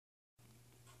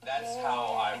That's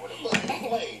how I would have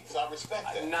played, so I respect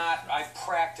that. I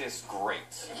practiced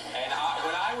great. And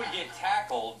when I would get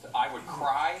tackled, I would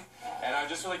cry, and I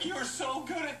just like, you're so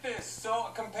good at this,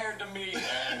 so compared to me.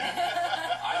 And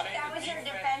I made that was defense,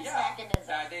 your defense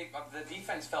mechanism. The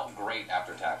defense felt great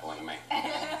after tackling me.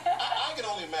 I can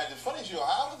only imagine. As funny as you are,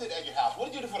 how was it at your house? What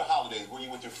did you do for the holidays? Were you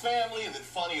with your family? Is it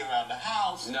funny around the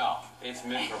house? No, it's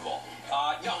miserable.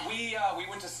 No, we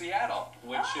went to Seattle,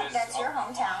 which is... That's your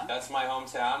hometown. That's my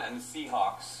hometown, and the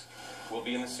Seahawks will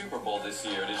be in the Super Bowl this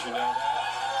year. Did you know that?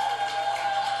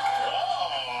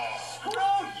 Oh.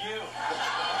 Screw you!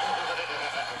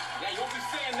 Yeah, you won't be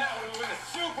saying that when we win the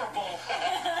Super Bowl.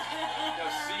 Go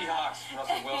Seahawks,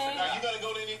 Russell Wilson. Are you gonna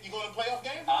go to a playoff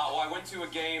game? Well, I went to a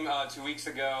game 2 weeks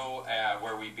ago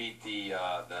where we beat the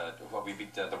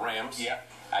Rams. Yeah.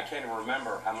 I can't even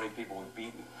remember how many people we've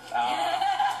beaten.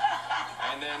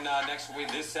 And then next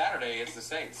week, this Saturday, it's the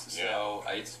Saints. So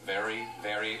it's very,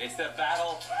 it's the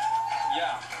battle.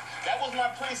 Yeah. That was my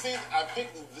preseason. I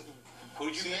picked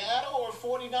Who'd you Seattle or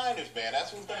 49ers, man.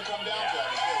 That's what's going to come down to.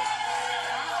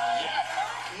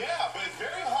 Yeah, but it's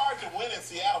very hard to win in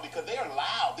Seattle because they are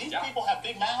loud. These people have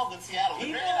big mouths in Seattle.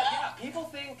 People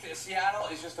think Seattle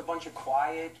is just a bunch of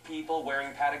quiet people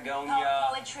wearing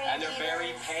Patagonia, and they're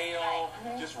very pale,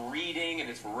 just reading, and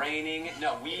it's raining.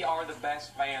 No, we are the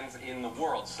best fans in the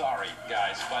world. Sorry,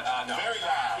 guys, but no. Very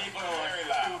loud. People are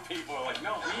like, two people are like,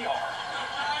 no, we are.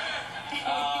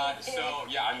 So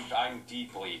yeah, I'm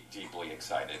deeply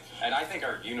excited, and I think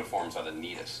our uniforms are the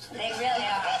neatest. They really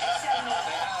are. So neat.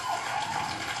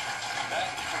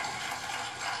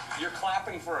 You're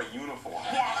clapping for a uniform.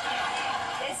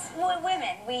 Yeah. It's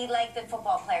women. We like the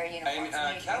football player uniforms.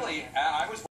 And Kelley, I was